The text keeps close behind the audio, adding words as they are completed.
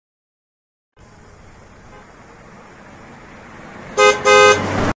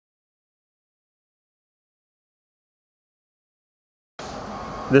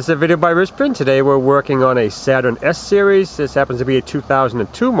This is a video by Rispin. Today we're working on a Saturn S series. This happens to be a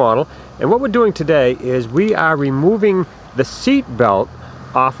 2002 model. And what we're doing today is we are removing the seat belt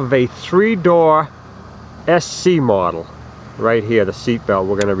off of a 3-door SC model. Right here, the seat belt,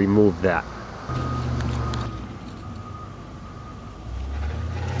 we're going to remove that.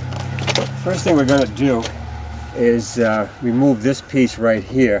 First thing we're going to do is remove this piece right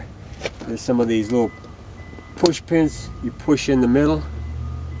here. There's some of these little push pins you push in the middle.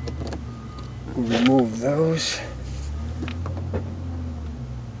 Remove those.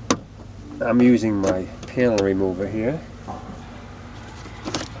 I'm using my panel remover here.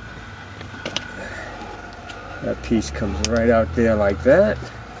 That piece comes right out there like that.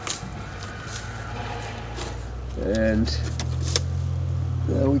 And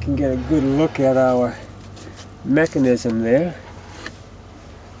now we can get a good look at our mechanism there.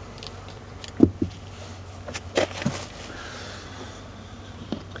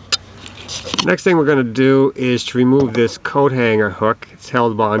 Next thing we're going to do is to remove this coat hanger hook. It's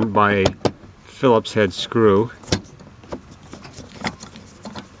held on by a Phillips head screw.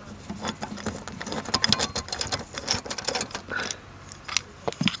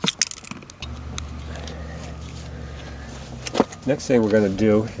 Next thing we're going to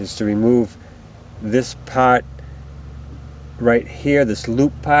do is to remove this part right here, this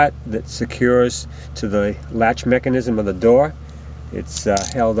loop part that secures to the latch mechanism of the door. It's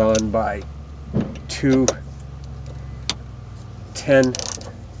held on by two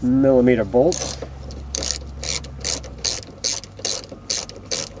 10mm bolts.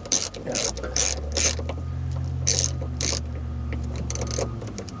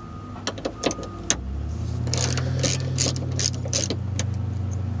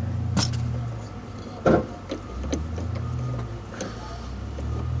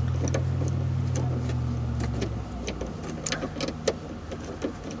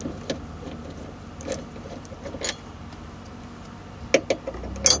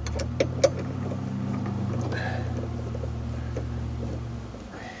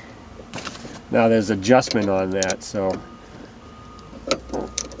 Now there's adjustment on that, so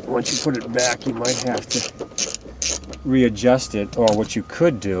once you put it back you might have to readjust it, or what you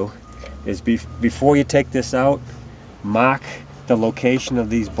could do is before you take this out, mark the location of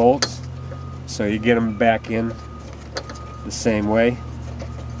these bolts so you get them back in the same way.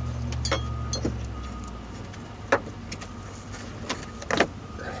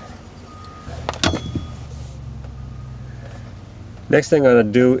 Next thing I'm going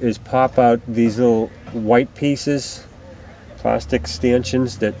to do is pop out these little white pieces, plastic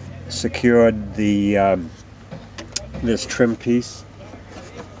stanchions that secured the this trim piece.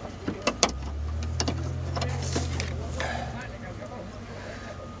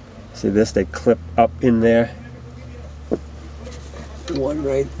 See this? They clip up in there. One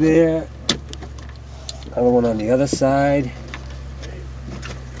right there, other one on the other side.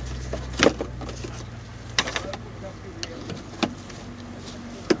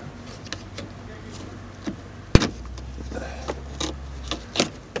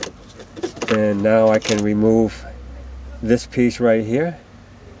 And now I can remove this piece right here.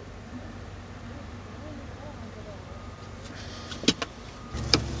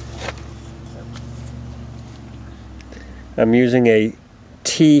 I'm using a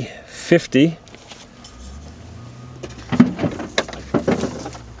T50.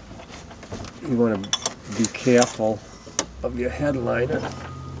 You want to be careful of your headliner.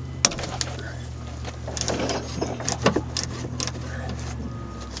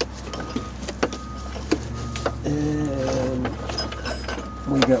 And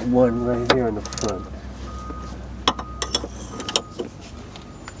we got one right here in the front.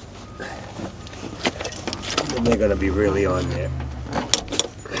 And they're going to be really on there.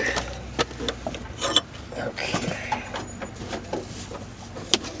 Okay.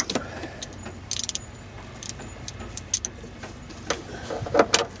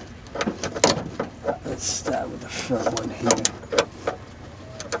 Let's start with the front one here.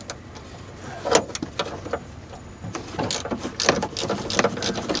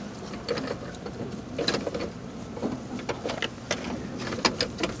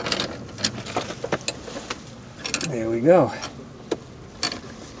 There we go.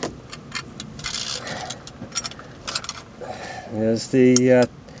 There's the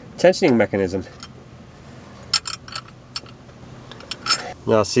tensioning mechanism.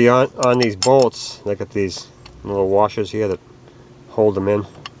 Now see on these bolts, look at these little washers here that hold them in.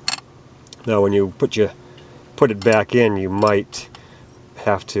 Now when you put it back in, you might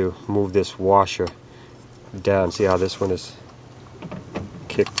have to move this washer down. See how this one is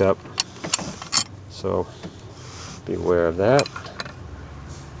kicked up? So beware of that.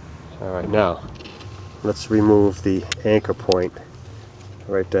 Alright, now let's remove the anchor point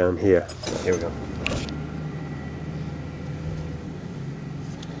right down here. Here we go.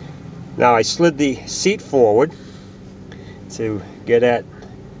 Now I slid the seat forward to get at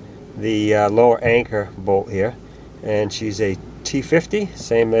the lower anchor bolt here, and she's a T50,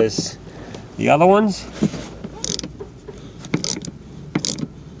 same as the other ones.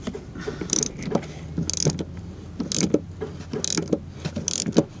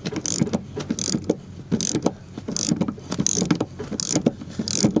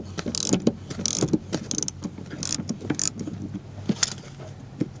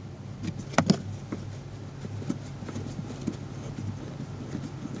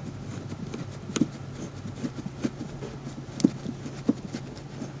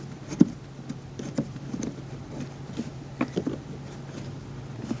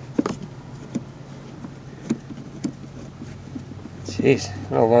 Jeez,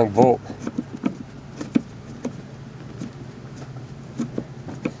 what a long bolt.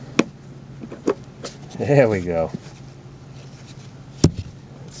 There we go.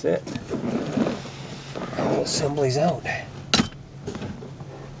 That's it. The whole assembly's out.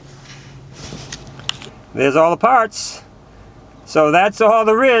 There's all the parts. So that's all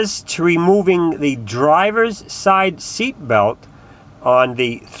there is to removing the driver's side seat belt on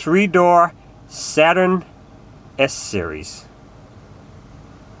the 3-door Saturn S series.